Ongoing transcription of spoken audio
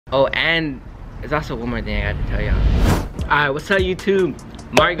Oh, and there's also one more thing I got to tell y'all. Alright, what's up YouTube?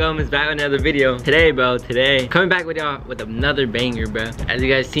 Mark Gomez back with another video. Today, bro, coming back with y'all with another banger, bro. As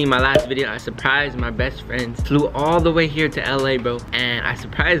you guys seen my last video, I surprised my best friends. Flew all the way here to LA, bro. And I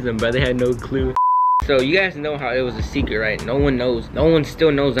surprised them, bro. They had no clue. So you guys know how it was a secret, right? No one knows. No one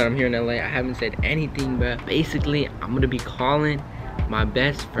still knows that I'm here in LA. I haven't said anything, bro. Basically, I'm gonna be calling my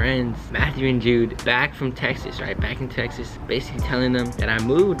best friends, Matthew and Jude, back from Texas, right? Back in Texas, basically telling them that I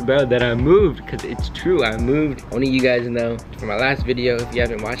moved, bro, that I moved, because it's true, I moved. Only you guys know. For my last video, if you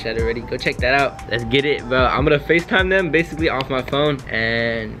haven't watched that already, go check that out. Let's get it, bro. I'm gonna FaceTime them basically off my phone,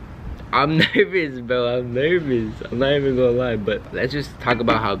 and I'm nervous, bro. I'm nervous. I'm not even gonna lie, but let's just talk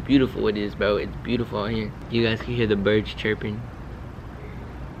about how beautiful it is, bro. It's beautiful out here. You guys can hear the birds chirping.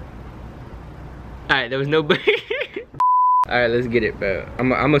 Alright, there was no bird. Alright, let's get it, bro. I'm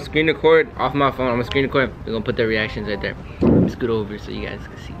gonna screen record off my phone. I'm gonna screen record. We're gonna put the reactions right there. Let's scoot over so you guys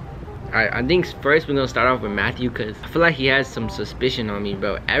can see. Alright, I think first we're gonna start off with Matthew, because I feel like he has some suspicion on me,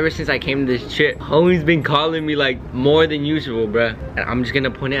 bro. Ever since I came to this trip, homie's been calling me like more than usual, bro. And I'm just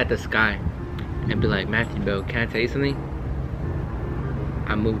gonna point it at the sky and be like, Matthew, bro, can I tell you something?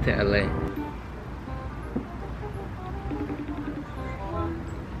 I moved to LA.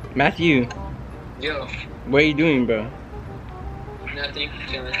 Matthew. Yo. What are you doing, bro? Nothing,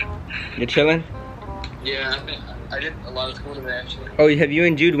 chilling. You're chilling? Yeah, I did a lot of school today actually. Oh, have you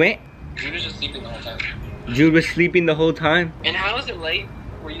and Jude went? Jude was just sleeping the whole time. Jude was sleeping the whole time? And how is it late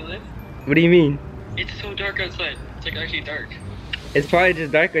where you live? What do you mean? It's so dark outside. It's like actually dark. It's probably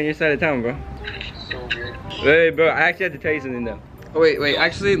just dark on your side of town, bro. So weird. Wait, bro, I actually have to tell you something though. Oh, wait,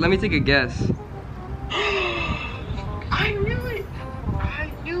 actually, let me take a guess. I knew it!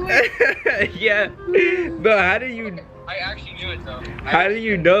 I knew it! Yeah. Bro, how do you... I actually knew it though. How do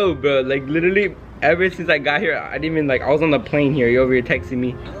you know, bro? Like, literally, ever since I got here, I didn't even, like, I was on the plane here. You're over here texting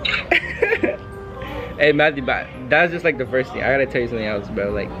me. Hey, Matthew, but that was just, like, the first thing. I gotta tell you something else,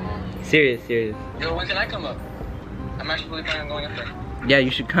 bro. Like, serious. Yo, when can I come up? I'm actually really planning on going up there. Yeah,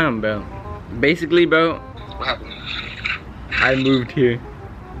 you should come, bro. Basically, bro. What happened? I moved here.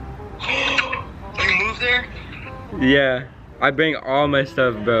 You moved there? Yeah. I bring all my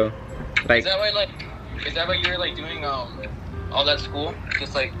stuff, bro. Like, is that why you're like doing all that school?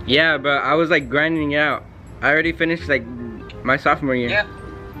 Just like... Yeah, bro, I was like grinding it out. I already finished like my sophomore year. Yeah.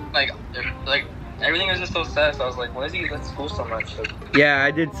 Like everything was just so sad, so I was like, why is he at school so much? Like, yeah, I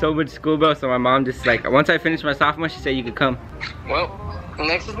did so much school, bro, so my mom just like, once I finished my sophomore, she said you could come. well,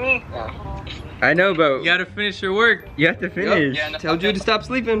 next is me. Yeah. I know, bro. You gotta finish your work. You have to finish. Yeah, no, Tell Jude to stop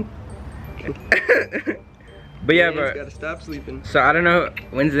sleeping. But yeah, He's bro. gotta stop sleeping. So I don't know,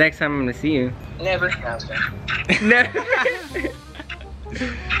 when's the next time I'm gonna see you? Never. No, it's fine. Never.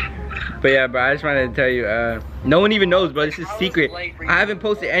 But yeah, bro, I just wanted to tell you, no one even knows, bro. This is secret. I haven't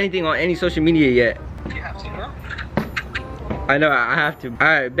posted anything on any social media yet. You have to, bro. I know, I have to.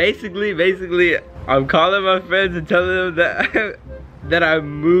 Alright, basically, I'm calling my friends and telling them that that I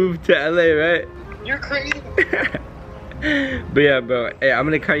moved to LA, right? You're crazy. But yeah, bro, hey, I'm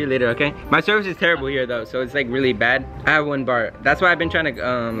gonna call you later, okay? My service is terrible here though, so it's like really bad. I have one bar. That's why I've been trying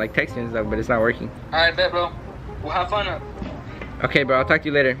to like text you and stuff, but it's not working. Alright, bet, bro. We'll have fun. Okay, bro, I'll talk to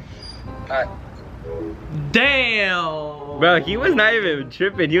you later. Alright. Damn. Bro, he was not even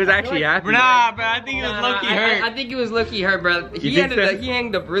tripping. He was actually happy. Nah, bro, I think he was low-key hurt. I think he was low-key hurt, bro. He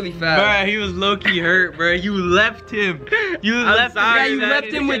hanged up really Bro, fast. he was low-key hurt, bro. You left him. You left him. Yeah, you left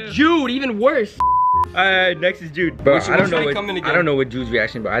him with Jude, even worse. Alright, next is Jude. Bro, I don't know what Jude's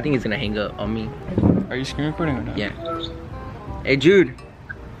reaction, bro. I think he's gonna hang up on me. Are you screen recording or not? Yeah. Hey, Jude.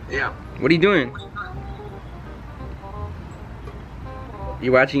 Yeah. What are you doing?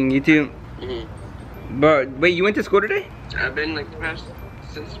 You watching YouTube? Bro, wait, you went to school today? I've been like the past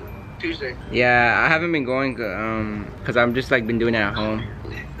since Tuesday. Yeah, I haven't been going, cause I'm just like been doing it at home.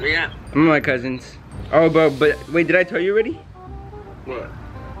 Yeah. I'm with my cousins. Oh, but wait, did I tell you already? What?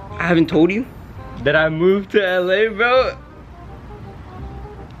 I haven't told you that I moved to LA, bro.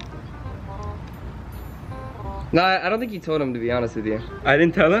 No, I don't think he told him, to be honest with you. I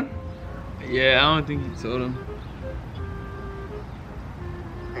didn't tell him? Yeah, I don't think you told him.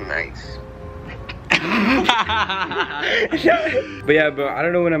 Nice. But yeah, bro, I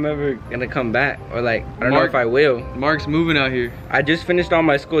don't know when I'm ever gonna come back, or like, I don't know if I will. Mark's moving out here. I just finished all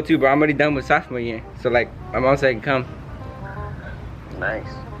my school too, bro. I'm already done with sophomore year. So like, my mom said I can come. Nice.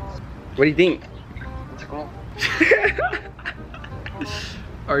 What do you think? It's cool.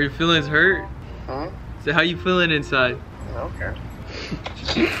 Are your feelings hurt? Huh? So how you feeling inside? Okay.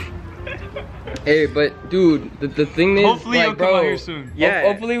 Hey, but dude, the thing is, Hopefully like, you'll bro, come out here soon. Yeah.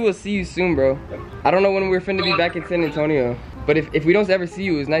 Hopefully we'll see you soon, bro. I don't know when we're finna be back in San Antonio. But if we don't ever see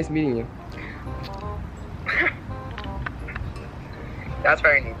you, it was nice meeting you. That's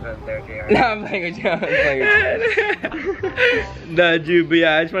very neat there, JR. Nah, I'm playing with you. I'm playing with you. Nah, Jude, but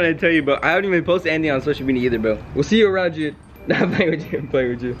yeah, I just wanted to tell you, bro. I haven't even posted anything on social media either, bro. We'll see you around, Jude. Nah, I'm playing with you. I'm playing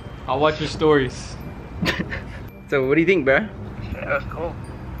with you. I'll watch your stories. So, what do you think, bro? That was cool.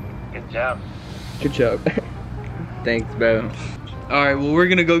 Good job. Good job. Thanks, bro. Alright, well, we're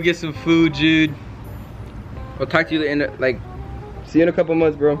gonna go get some food, Jude. We'll talk to you in like. See you in a couple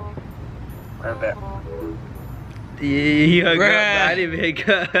months, bro. I bet. He hung up, but Bruh. I didn't even hang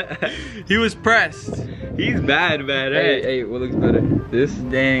up. He was pressed. He's bad, man. Hey, what looks better? This?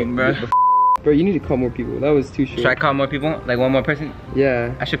 Dang, bro. Bro, you need to call more people. That was too short. Should I call more people? Like one more person?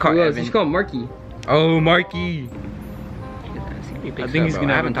 Yeah. I should call Who else? Evan. You should call Marky. Oh, Marky. I think he's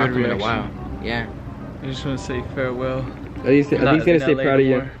gonna I have haven't a talked good to him in a while. reaction. Yeah. I just want to say farewell. I think he's gonna say proud of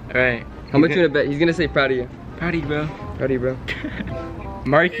you. Alright. How much you wanna bet? He's gonna say proud of you. Proud of you, bro. Proud of you, bro.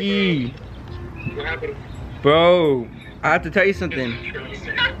 Marky. What happened? Bro, I have to tell you something.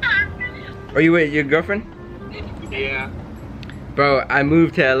 Are you with your girlfriend? Yeah. Bro, I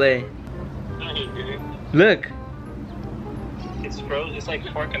moved to LA. No, you didn't. Look, It's like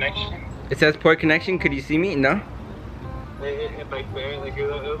poor connection. it says poor connection. Could you see me? No? It like very like it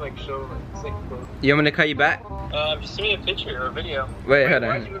was like show like it's like cool. You want me to call you back? Just send me a picture or a video. Wait, hold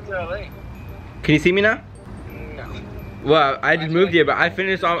Why'd on. you move to LA? Can you see me now? No. Well, I just moved here, but I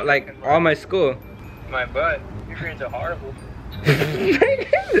finished all my school. My butt. Your grades are horrible.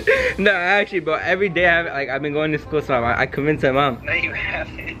 No, actually, bro, every day I've been going to school, so I convinced my mom. No, you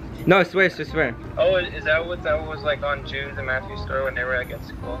haven't. No, I swear. Oh, is that what was like on Jude's and Matthew's store when they were like at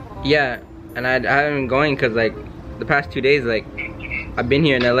school? Yeah, and I haven't been going because like the past 2 days, like I've been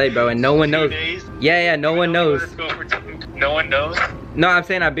here in LA, bro, and no one knows. 2 days? Yeah, no one knows. No one knows? No, I'm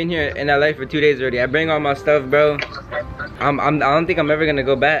saying I've been here in LA for 2 days already. I bring all my stuff, bro. I don't think I'm ever gonna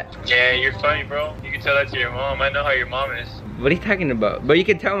go back. Yeah, you're funny, bro. You can tell that to your mom. I know how your mom is. What are you talking about? But you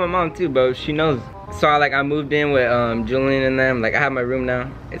can tell my mom too, bro. She knows. So I moved in with Julian and them. Like I have my room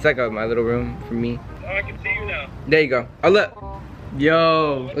now. It's like my little room for me. Oh, I can see you now. There you go. Oh look,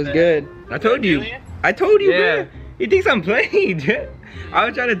 Yo. It was good. I told you. Julian? I told you, Yeah. bro. He thinks I'm playing, dude. I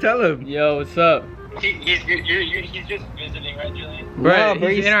was trying to tell him. Yo, what's up? He's just visiting, right, Julian? Nah, bro,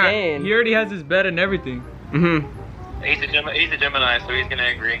 he's he's in our- staying. he already has his bed and everything. He's a Gemini, so he's gonna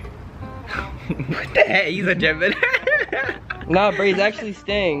agree. What the heck? He's a Gemini. Nah, bro, he's actually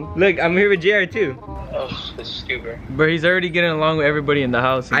staying. Look, I'm here with JR too. Oh, this stupid. Bro, he's already getting along with everybody in the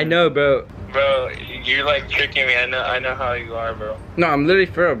house. I know, bro. Bro, you're like tricking me. I know how you are, bro. No, I'm literally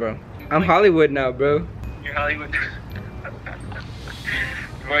for real, bro. I'm Hollywood now, bro. You're Hollywood.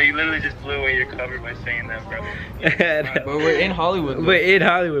 Bro, you literally just blew away your cover by saying that, bro. But we're in Hollywood. though. We're in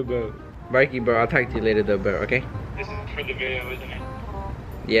Hollywood, bro. Marky, bro, I'll talk to you later, though, bro. Okay? This is for the video, isn't it?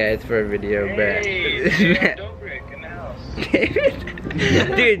 Yeah, it's for a video, Hey, bro. Dobrik in the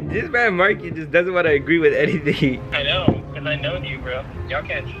house. Dude, this man Marky just doesn't want to agree with anything. I know, because I know you, bro. Y'all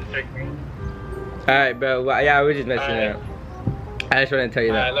can't trick me. Alright, bro. Well, yeah, I was just messing Alright. around. I just want to tell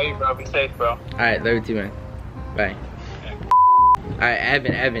you I that. love you, bro. Be safe, bro. Alright, love you too, man. Bye. Alright,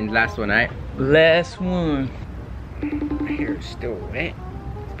 Evan, last one, alright? Last one. My hair is still wet.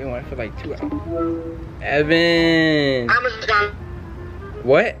 It's been wet for like 2 hours. Evan! Amazon.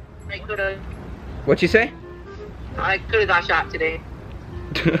 What? I could have What you say? got shot today.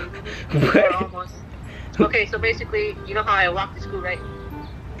 Or What? almost. Okay, so basically, you know how I walk to school, right?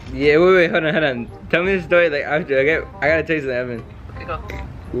 Yeah, wait, hold on. Tell me the story like after, okay? I gotta tell you something, Evan. Okay,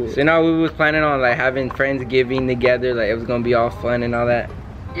 go. So now we was planning on like having Friendsgiving together, like it was gonna be all fun and all that.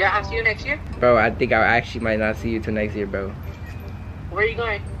 Yeah, I'll see you next year. Bro, I think I actually might not see you till next year, bro. Where are you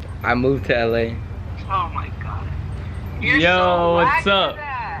going? I moved to LA. Oh my god. You're Yo, so what's whack for up?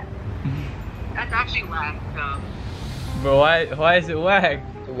 that. That's actually whack, though. Bro, why is it whack?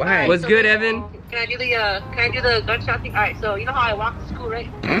 Why? Alright, What's so good, basically, Evan? Can I do the gunshot thing? Alright, so you know how I walk to school, right?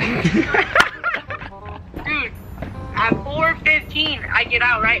 Dude, at 4:15 I get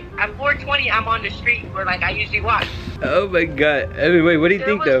out, right? At 4:20 I'm on the street where like I usually walk. Oh my god. Evan, wait, what do you There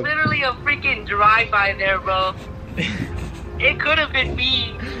think was though? literally a freaking drive-by there, bro. It could have been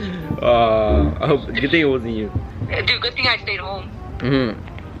me. I hope, good thing it wasn't you. Dude, good thing I stayed home.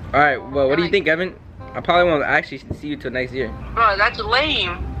 Alright, well, what do you think, Evan? I probably won't actually see you till next year. Bro, that's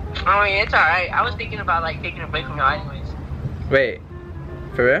lame. I mean, it's alright. I was thinking about like taking a break from y'all anyways. Wait,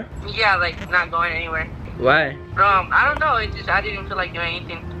 for real? Yeah, like not going anywhere. Why? I don't know. It's just I didn't feel like doing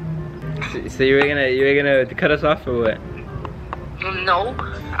anything. So you were gonna cut us off or what? No,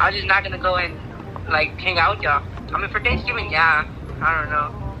 I was just not gonna go and like hang out with y'all. I mean, for Thanksgiving, yeah. I don't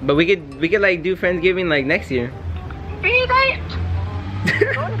know. But we could like do Friendsgiving like next year. be night.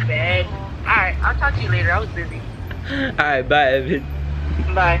 Go to bed. Alright, I'll talk to you later. I was busy. Alright, bye, Evan.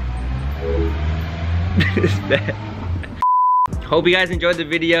 Bye. It's bad. Hope you guys enjoyed the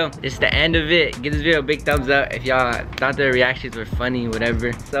video. It's the end of it. Give this video a big thumbs up if y'all thought the reactions were funny,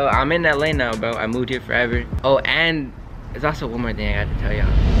 whatever. So I'm in LA now, bro. I moved here forever. Oh, and there's also one more thing I got to tell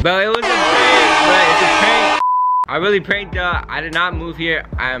y'all. Bro, it was a prank, bro. It's a prank. I really pranked y'all. I did not move here.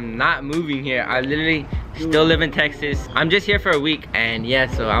 I am not moving here. I literally still live in Texas. I'm just here for a week, and yeah,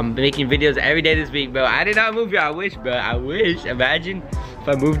 so I'm making videos every day this week, bro. I did not move here. I wish, bro. I wish. Imagine if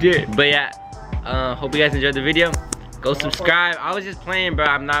I moved here. But yeah, hope you guys enjoyed the video. Go subscribe. I was just playing, bro.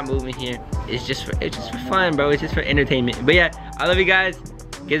 I'm not moving here. It's just for fun, bro. It's just for entertainment. But yeah, I love you guys.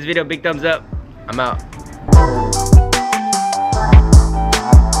 Give this video a big thumbs up. I'm out.